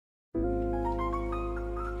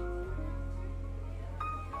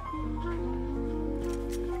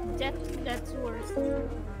that's worse.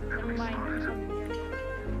 Never mind.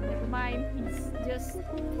 Never mind. He's just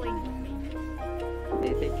playing with me.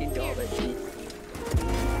 They taking job at C.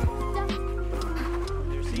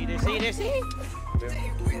 There's C.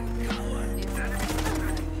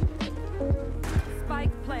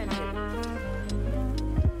 Spike planted.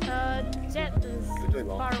 Jet is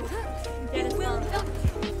far. Jet is far.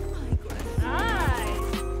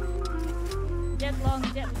 Nice. Jet long,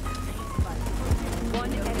 jet.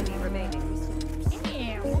 One enemy remaining.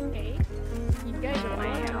 Damn. Okay. You guys are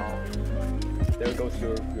Wow. There goes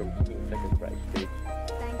your second prize, bitch.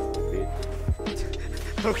 Thanks.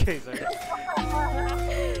 Bitch. Okay, sorry.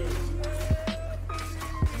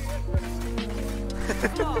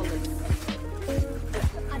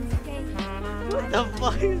 What the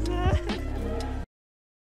fuck is that?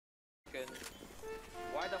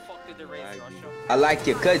 Why the fuck did the Rays rush him? I like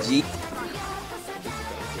your cut, G.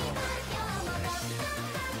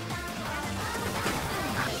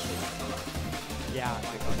 Yeah, oh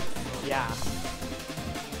my god. Yeah.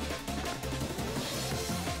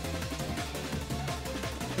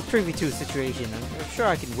 The 3v2 situation. I'm sure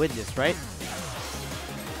I can win this, right?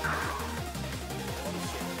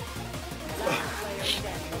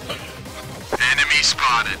 Enemy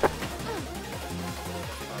spotted.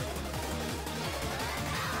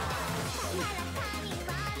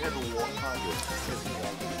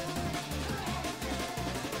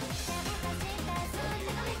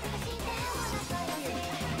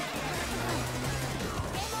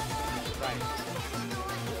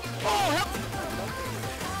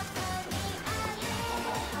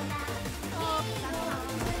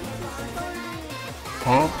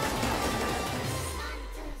 Huh?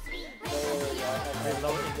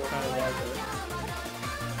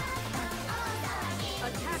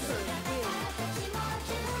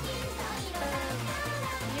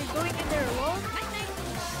 You're going in there alone?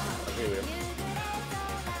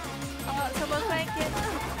 Someone flank it.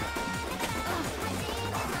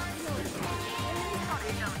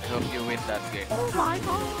 I hope you win that game. Oh my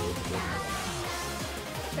god!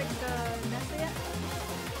 Check the nest yet?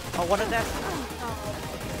 Oh, one of them.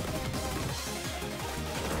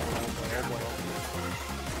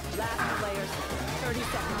 Last player. 30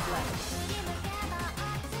 seconds left.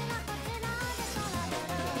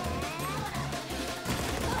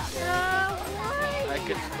 I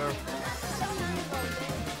can smurf.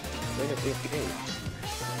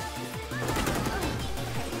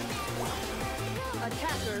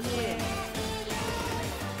 Attackers win.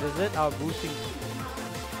 Is it our boosting?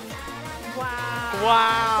 Wow!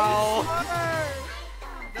 Wow!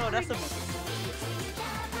 No, that's a.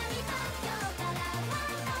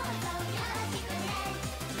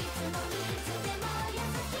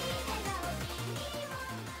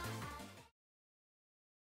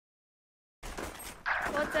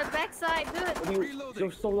 What's that backside? Good!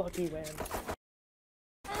 You're so lucky, man.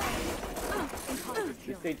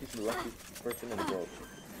 This stage is the luckiest person in the world.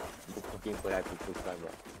 Who fucking play at full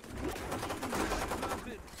camera.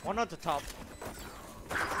 One on the top.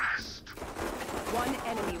 One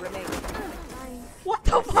enemy remaining. What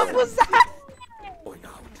the fuck was that? Oh no.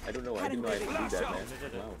 I don't know. I didn't know I could do that, man.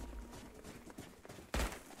 Wow.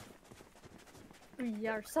 We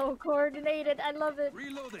are so coordinated. I love it.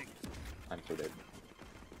 Reloading. I'm so dead.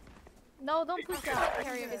 No, don't push out.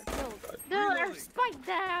 Carrier is killed. Dude, our spike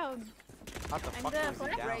down. How the And fuck the was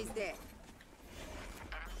he down? Raise there.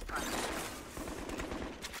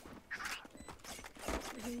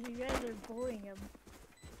 You guys are bullying him.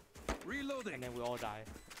 Reloading. And then we all die.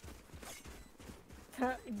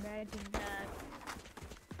 Imagine that.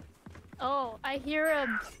 Oh, I hear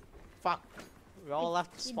him. Fuck. We all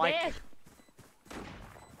left He Spike. dead.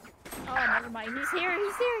 Oh, never mind. He's here.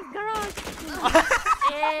 He's here. Garage.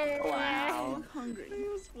 Yeah. Wow. I'm hungry. He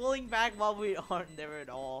was pulling back while we aren't there at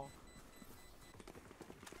all.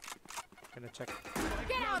 Gonna check.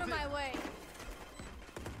 Get out of my way.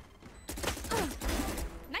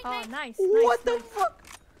 Oh, nice. What nice, the fuck?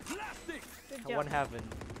 Blasting. Good I job. won heaven.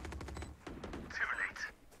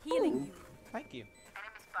 Healing you. Thank you.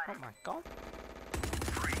 Oh my god.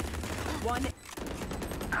 One.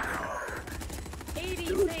 80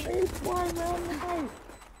 safe.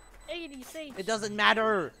 80 safe. It doesn't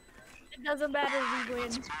matter. It doesn't matter. We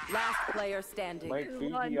win. Last player standing. My We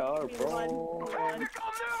won. PDR, We bro. won. We won.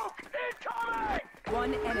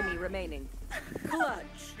 One enemy remaining.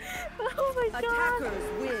 Clutch. Oh my god. Attackers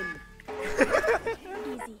win.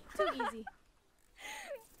 Easy. Too easy.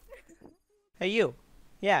 Hey you.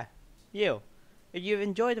 Yeah. You. If you've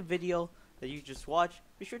enjoyed the video that you just watched,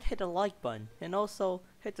 be sure to hit the like button and also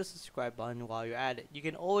hit the subscribe button while you're at it. You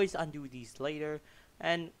can always undo these later,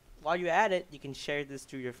 and while you're at it, you can share this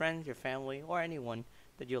to your friends, your family, or anyone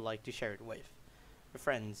that you like to share it with. Your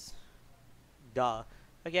friends. Duh.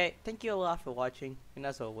 Okay, thank you a lot for watching, and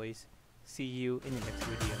as always, see you in the next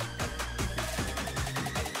video.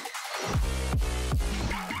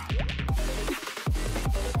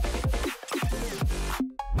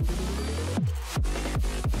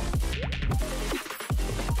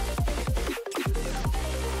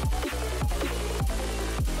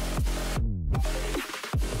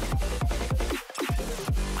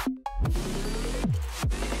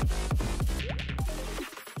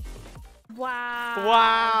 Wow.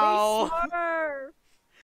 Wow. They